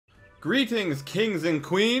Greetings, kings and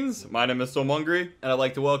queens. My name is Somungry, and I'd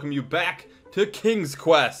like to welcome you back to King's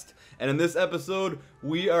Quest. And in this episode,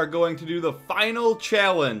 we are going to do the final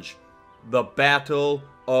challenge, the Battle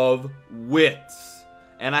of Wits.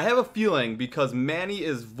 And I have a feeling, because Manny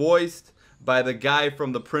is voiced by the guy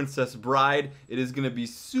from The Princess Bride, it is going to be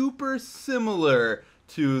super similar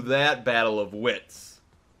to that Battle of Wits.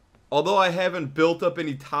 Although I haven't built up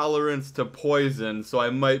any tolerance to poison, so I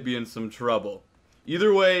might be in some trouble.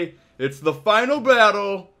 Either way, it's the final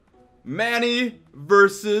battle, Manny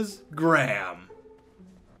versus Graham.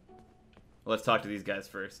 Let's talk to these guys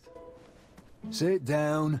first. Sit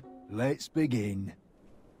down, let's begin.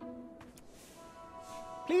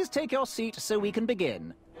 Please take your seat so we can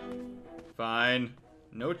begin. Fine.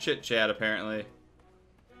 No chit-chat, apparently.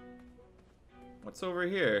 What's over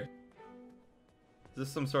here? Is this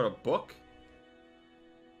some sort of book?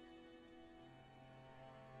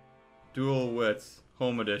 Duel of Wits,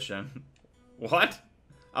 Home Edition. What?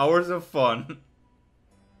 Hours of fun.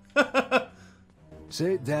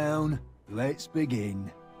 Sit down, let's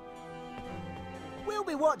begin. We'll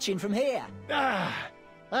be watching from here.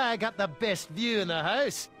 I got the best view in the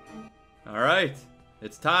house. Alright,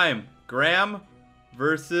 it's time. Graham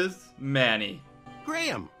versus Manny.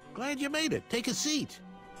 Graham, glad you made it. Take a seat.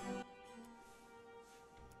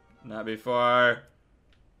 Not before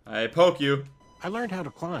I poke you. I learned how to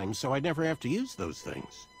climb, so I never have to use those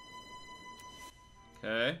things.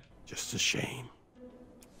 Okay. Just a shame.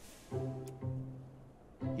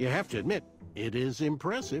 You have to admit, it is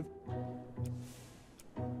impressive.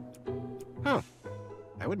 Huh.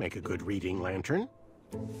 That would make a good reading lantern.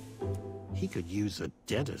 He could use a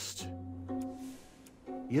dentist.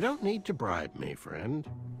 You don't need to bribe me, friend.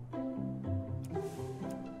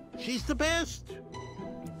 She's the best.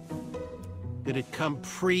 Did it come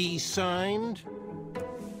pre-signed?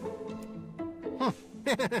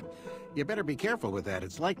 You better be careful with that.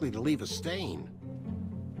 It's likely to leave a stain.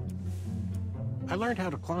 I learned how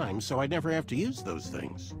to climb, so I never have to use those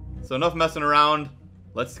things. So enough messing around.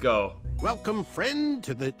 Let's go. Welcome, friend,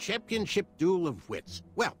 to the Championship Duel of Wits.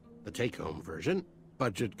 Well, the take-home version.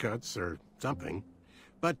 Budget cuts or something.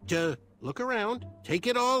 But, look around, take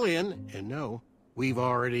it all in, and know we've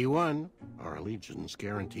already won. Our allegiance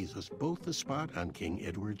guarantees us both a spot on King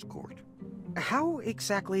Edward's court. How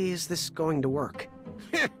exactly is this going to work?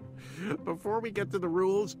 Before we get to the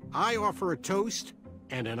rules, I offer a toast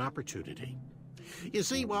and an opportunity. You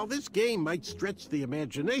see, while this game might stretch the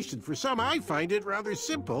imagination, for some I find it rather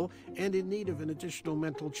simple and in need of an additional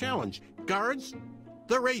mental challenge. Guards,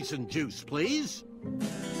 the raisin juice, please.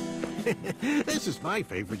 This is my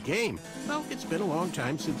favorite game, though it's been a long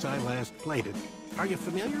time since I last played it. Are you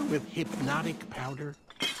familiar with hypnotic powder?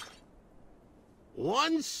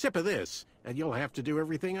 One sip of this, and you'll have to do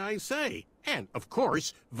everything I say. And, of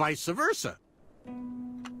course, vice versa.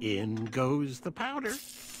 In goes the powder.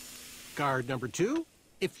 Guard number 2,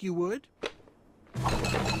 if you would.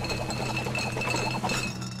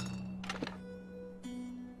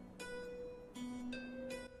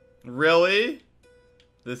 Really?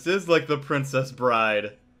 This is like the Princess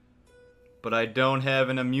Bride. But I don't have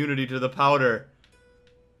an immunity to the powder.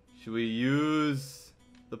 Should we use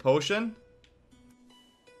the potion?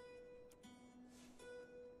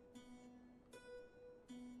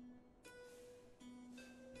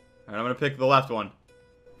 Alright, I'm gonna pick the left one.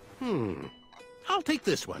 I'll take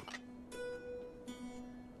this one.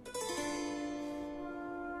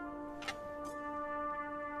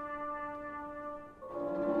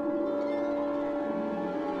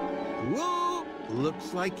 Whoa!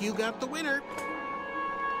 Looks like you got the winner.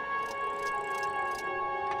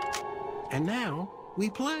 And now we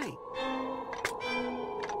play.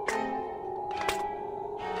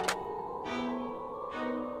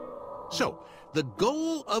 So, the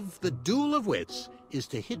goal of the Duel of Wits is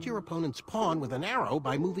to hit your opponent's pawn with an arrow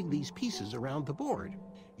by moving these pieces around the board.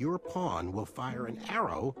 Your pawn will fire an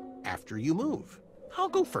arrow after you move. I'll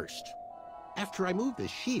go first. After I move the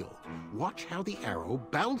shield, watch how the arrow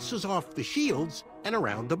bounces off the shields and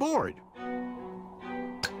around the board.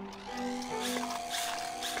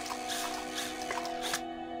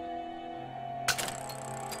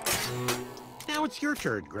 Now it's your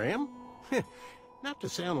turn, Graham. Not to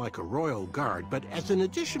sound like a royal guard, but as an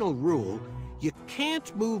additional rule, you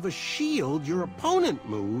can't move a shield your opponent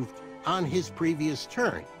moved on his previous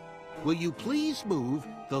turn. Will you please move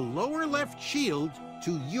the lower left shield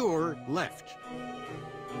to your left?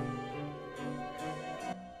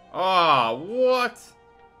 Ah, what?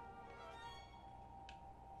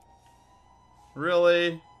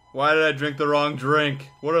 Really? Why did I drink the wrong drink?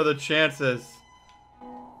 What are the chances?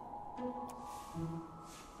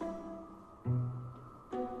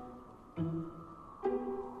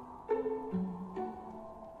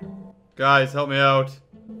 Guys, help me out.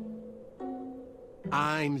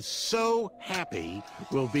 I'm so happy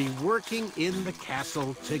we'll be working in the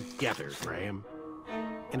castle together, Graham.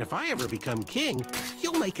 And if I ever become king,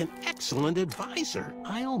 you'll make an excellent advisor.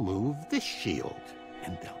 I'll move this shield,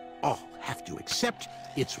 and they'll all have to accept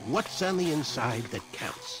it's what's on the inside that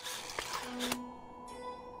counts.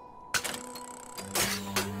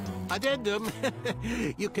 Addendum.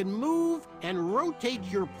 You can move and rotate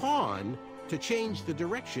your pawn to change the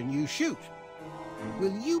direction you shoot.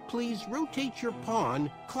 Will you please rotate your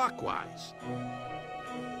pawn clockwise?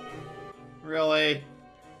 Really?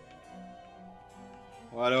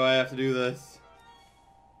 Why do I have to do this?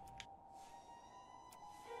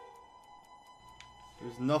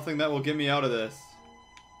 There's nothing that will get me out of this.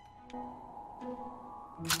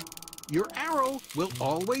 Your arrow will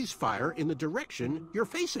always fire in the direction you're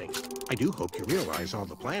facing. I do hope you realize all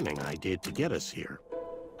the planning I did to get us here.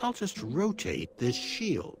 I'll just rotate this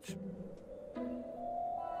shield.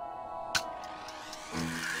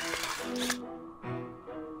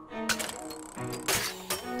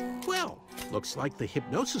 Well, looks like the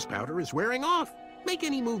hypnosis powder is wearing off. Make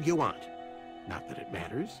any move you want. Not that it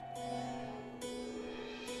matters.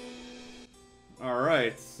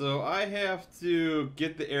 Alright, so I have to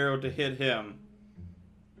get the arrow to hit him.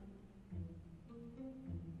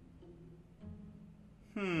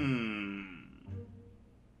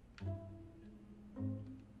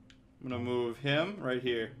 I'm gonna move him right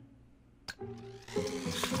here.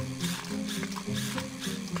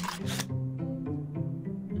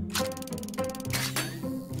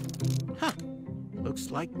 Huh. Looks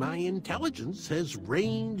like my intelligence has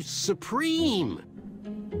reigned supreme.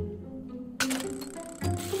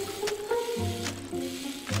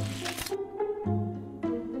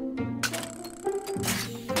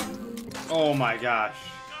 Oh my gosh.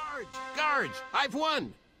 Guards! Guards! I've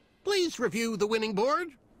won! Please review the winning board.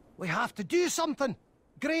 We have to do something.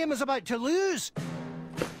 Graham is about to lose.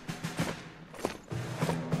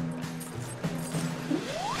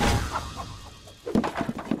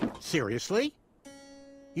 Seriously?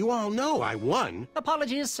 You all know I won.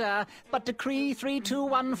 Apologies, sir, but Decree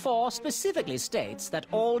 3214 specifically states that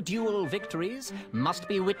all duel victories must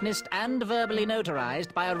be witnessed and verbally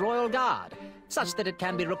notarized by a royal guard, such that it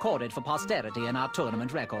can be recorded for posterity in our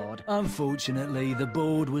tournament record. Unfortunately, the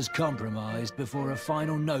board was compromised before a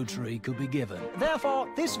final notary could be given. Therefore,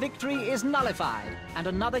 this victory is nullified, and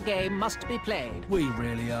another game must be played. We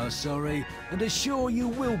really are sorry, and assure you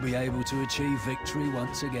will be able to achieve victory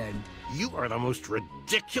once again. You are the most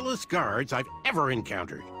ridiculous guards I've ever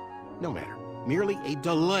encountered. No matter, merely a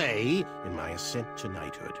delay in my ascent to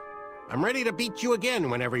knighthood. I'm ready to beat you again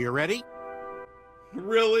whenever you're ready.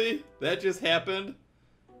 Really? That just happened?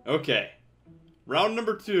 Okay. Round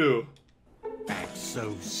number 2. Back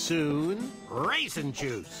so soon? Raisin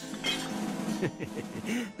juice!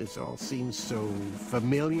 This all seems so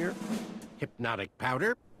familiar. Hypnotic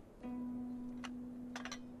powder.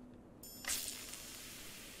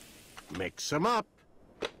 Mix them up.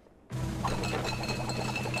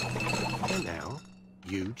 And now,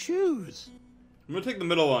 you choose. I'm gonna take the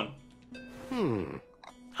middle one.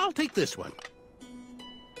 I'll take this one.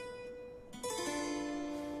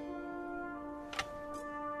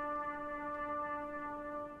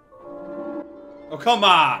 Oh, come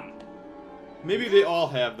on! Maybe they all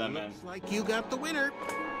have them in. Looks like you got the winner.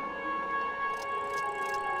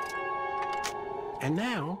 And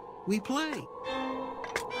now, we play.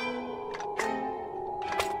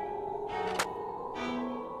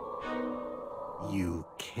 You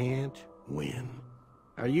can't win.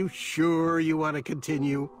 Are you sure you want to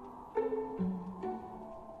continue?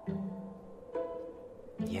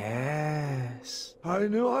 Yes. I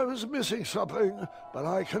knew I was missing something, but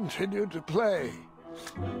I continued to play.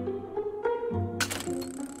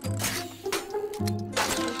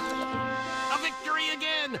 A victory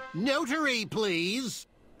again! Notary, please!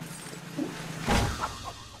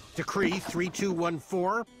 Decree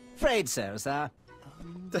 3214. Afraid so, sir.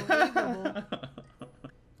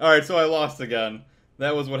 Alright, so I lost again.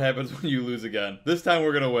 That was what happens when you lose again. This time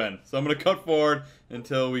we're gonna win. So I'm gonna cut forward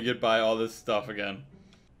until we get by all this stuff again.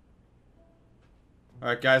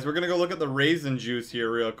 Alright guys, we're gonna go look at the raisin juice here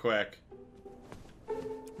real quick.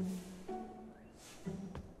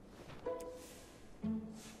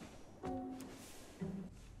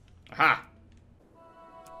 Aha!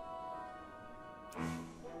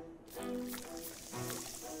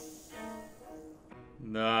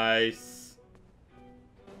 Nice.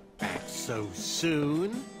 Back so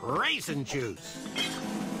soon? Raisin juice!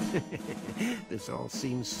 This all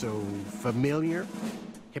seems so familiar.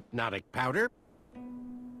 Hypnotic powder.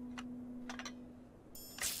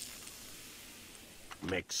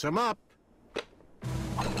 mix them up.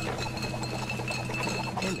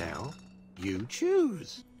 And now, you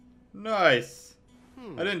choose. Nice.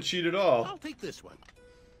 I didn't cheat at all. I'll take this one.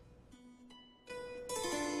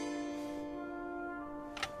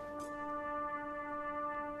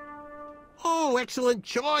 Oh, excellent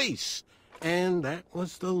choice! And that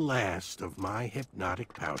was the last of my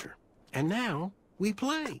hypnotic powder. And now, we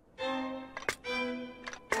play.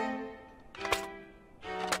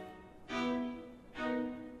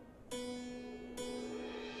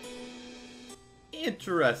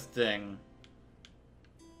 Interesting.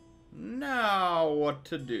 Now, what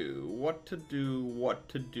to do? What to do? What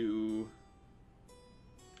to do?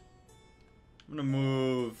 I'm gonna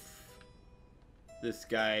move this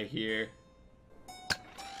guy here.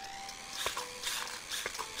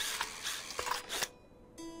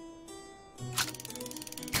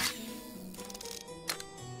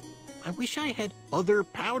 I wish I had other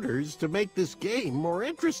powders to make this game more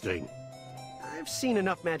interesting. I've seen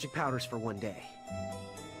enough magic powders for one day.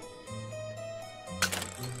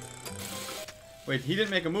 Wait, he didn't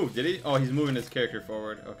make a move, did he? Oh, he's moving his character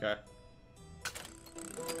forward. Okay.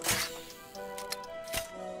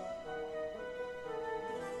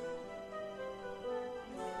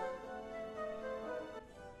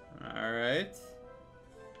 Alright.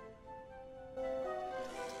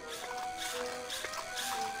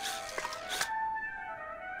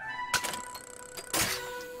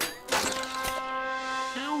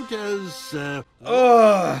 How does,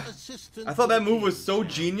 Ugh. assistant I thought that move was so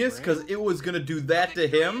genius because it was gonna do that to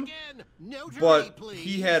him, but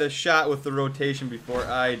he had a shot with the rotation before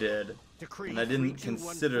I did, and I didn't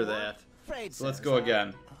consider that. So let's go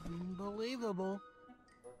again. Unbelievable.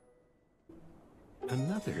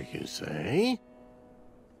 Another, you say?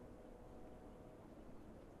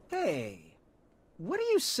 Hey, what do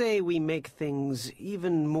you say we make things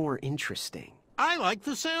even more interesting? I like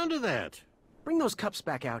the sound of that. Bring those cups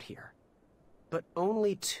back out here. But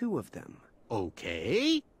only 2 of them.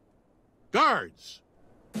 Okay. Guards!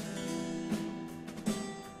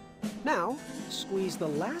 Now, squeeze the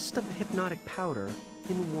last of the hypnotic powder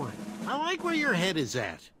in 1. I like where your head is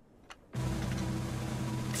at.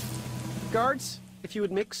 Guards, if you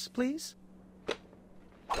would mix, please.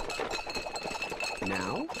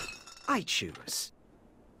 Now, I choose.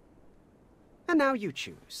 And now you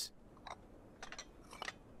choose.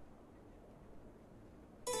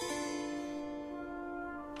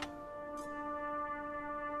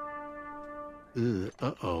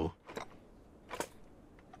 Uh-oh.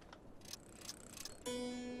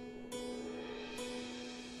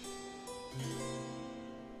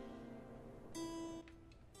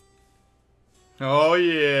 Oh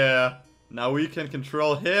yeah! Now we can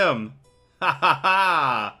control him! Ha ha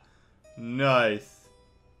ha! Nice.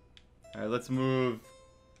 Alright, let's move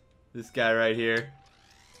this guy right here.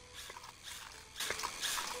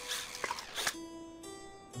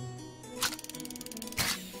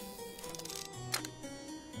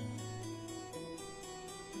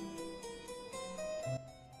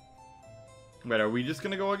 Wait, are we just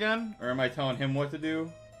gonna go again? Or am I telling him what to do?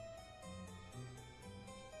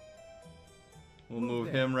 We'll move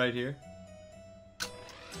him right here.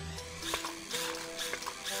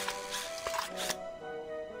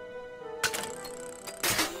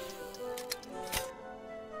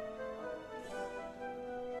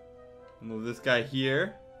 Move this guy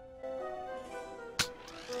here.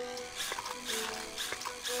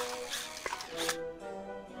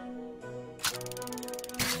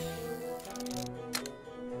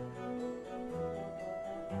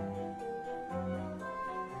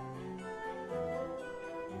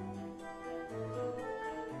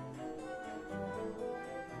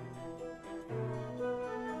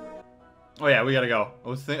 Oh yeah, we gotta go.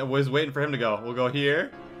 I was waiting for him to go. We'll go here.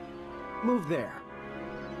 Move there.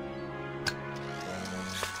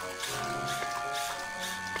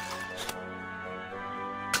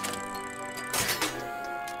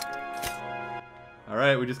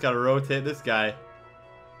 Alright, we just gotta rotate this guy.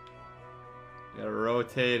 Gotta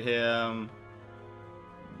rotate him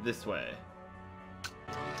this way.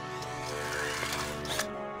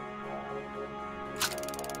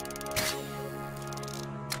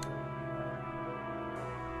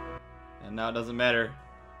 And now it doesn't matter.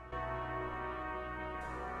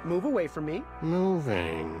 Move away from me.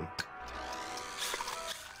 Moving.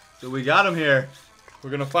 So we got him here. We're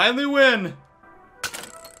gonna finally win.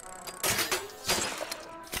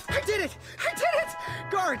 I did it! I did it!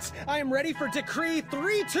 Guards, I am ready for Decree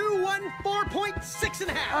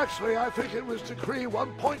 3214.6 Actually, I think it was Decree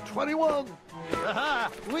 1.21. Aha!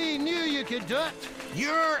 We knew you could do it.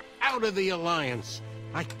 You're out of the alliance.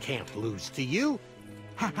 I can't lose to you.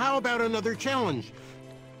 How about another challenge?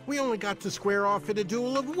 We only got to square off in a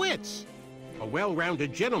duel of wits. A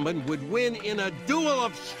well-rounded gentleman would win in a duel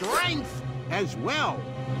of strength as well.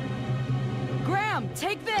 Graham,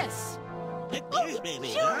 take this! Excuse me,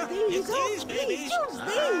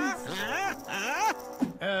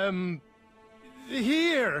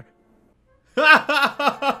 Here.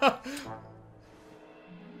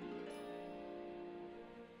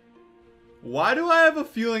 Why do I have a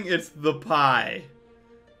feeling it's the pie?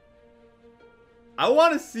 I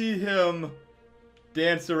want to see him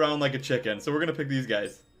dance around like a chicken, so we're gonna pick these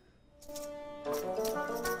guys.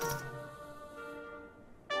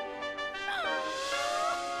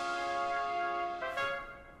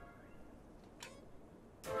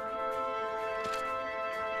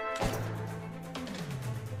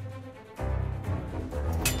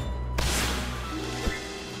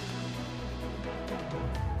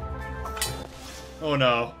 Oh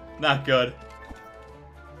no, not good.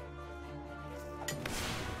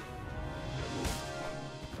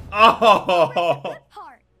 Oh!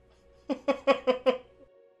 I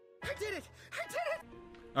did it! I did it!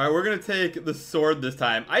 Alright, we're gonna take the sword this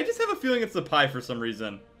time. I just have a feeling it's the pie for some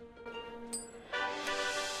reason.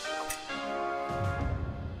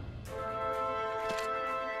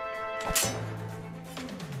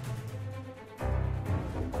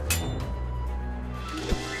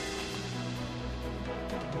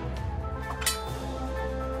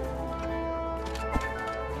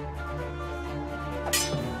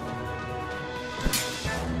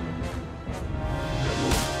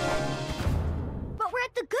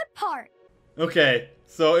 Okay,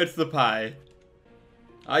 so it's the pie.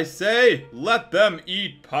 I say, let them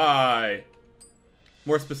eat pie.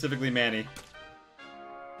 More specifically, Manny.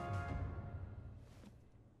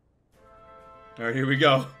 Alright, here we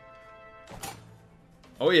go.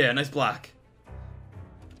 Oh yeah, nice block.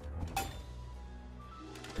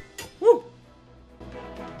 Woo!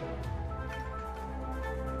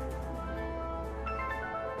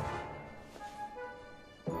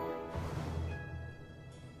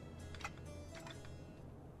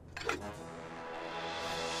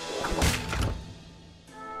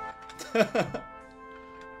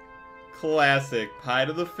 Classic. Pie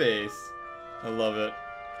to the face. I love it.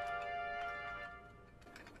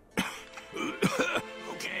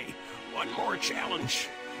 Okay, one more challenge.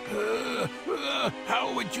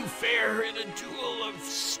 How would you fare in a duel of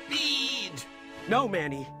speed? No,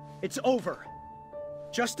 Manny. It's over.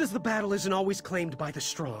 Just as the battle isn't always claimed by the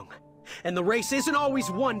strong, and the race isn't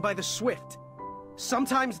always won by the swift,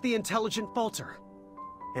 sometimes the intelligent falter.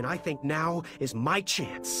 And I think now is my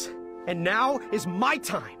chance. And now is my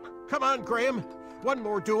time. Come on, Graham. One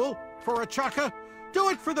more duel for a chaka. Do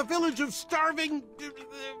it for the village of starving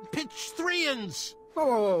Pitch-Threans.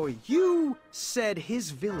 Oh, you said his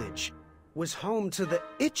village was home to the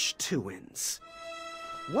Itch-Tuins.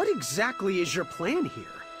 What exactly is your plan here?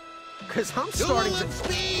 Because I'm starting to...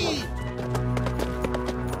 Speed!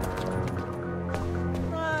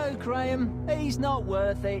 No, Graham, he's not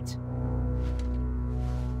worth it.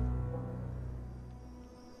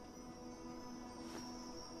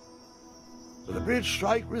 The bridge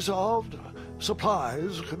strike resolved,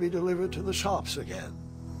 supplies can be delivered to the shops again.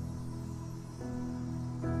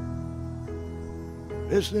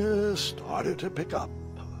 Business started to pick up.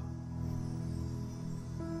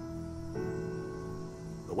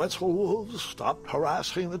 The Wetzel wolves stopped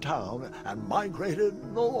harassing the town and migrated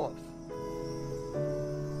north.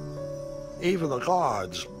 Even the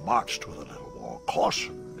guards marched with a little more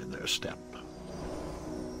caution in their step.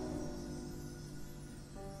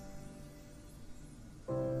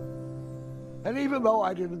 And even though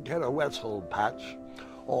I didn't get a Wetzel patch,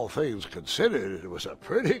 all things considered, it was a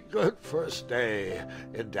pretty good first day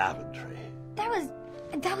in Daventry. That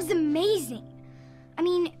was amazing. I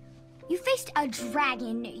mean, you faced a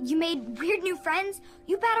dragon, you made weird new friends,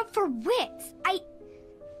 you battled for wits. I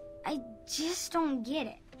just don't get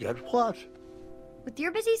it. Get what? With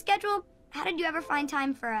your busy schedule, how did you ever find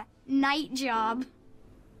time for a night job?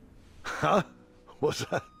 Huh? Was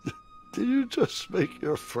that... Did you just make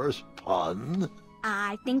your first pun?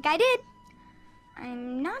 I think I did.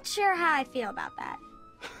 I'm not sure how I feel about that.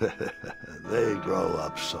 They grow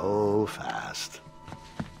up so fast.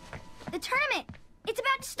 The tournament! It's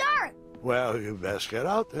about to start! Well, you best get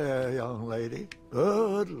out there, young lady.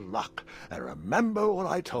 Good luck. And remember what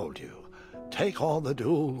I told you. Take on the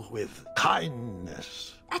duel with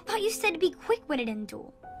kindness. I thought you said to be quick-witted in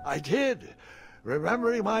duel. I did.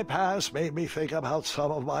 Remembering my past made me think about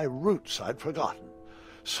some of my roots I'd forgotten.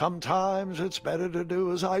 Sometimes it's better to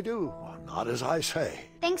do as I do, not as I say.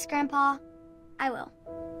 Thanks, Grandpa. I will.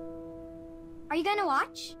 Are you going to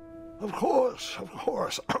watch? Of course, of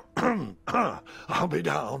course. I'll be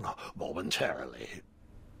down momentarily.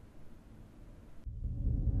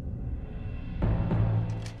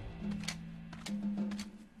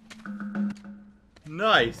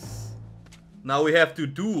 Nice. Now we have to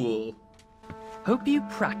duel. Hope you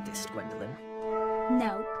practiced, Gwendolyn.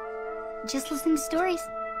 Nope. Just listening to stories.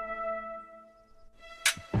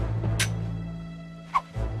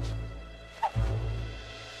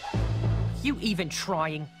 You even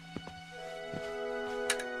trying?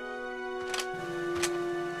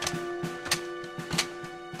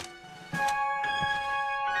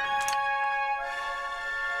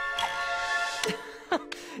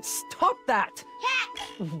 Stop that!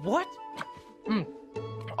 What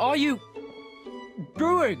are you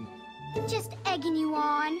doing? Just egging you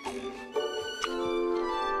on.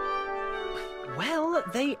 Well,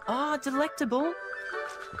 they are delectable.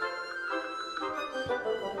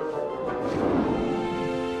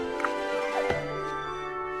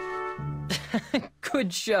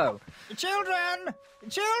 Good show. Children!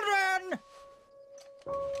 Children!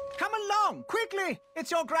 Come along, quickly! It's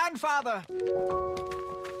your grandfather!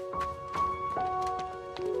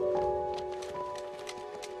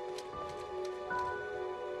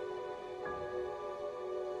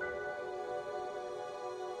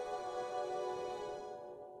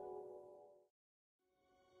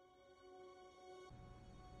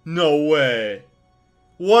 No way.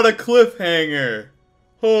 What a cliffhanger.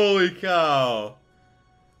 Holy cow.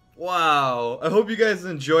 Wow. I hope you guys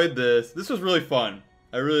enjoyed this. This was really fun.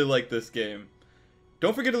 I really like this game.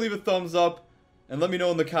 Don't forget to leave a thumbs up and let me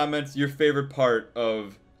know in the comments your favorite part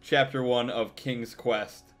of Chapter 1 of King's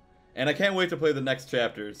Quest. And I can't wait to play the next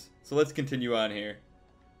chapters. So let's continue on here.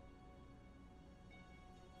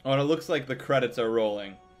 Oh, and it looks like the credits are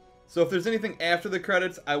rolling. So if there's anything after the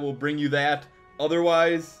credits, I will bring you that.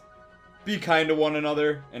 Otherwise, be kind to one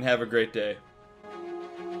another and have a great day.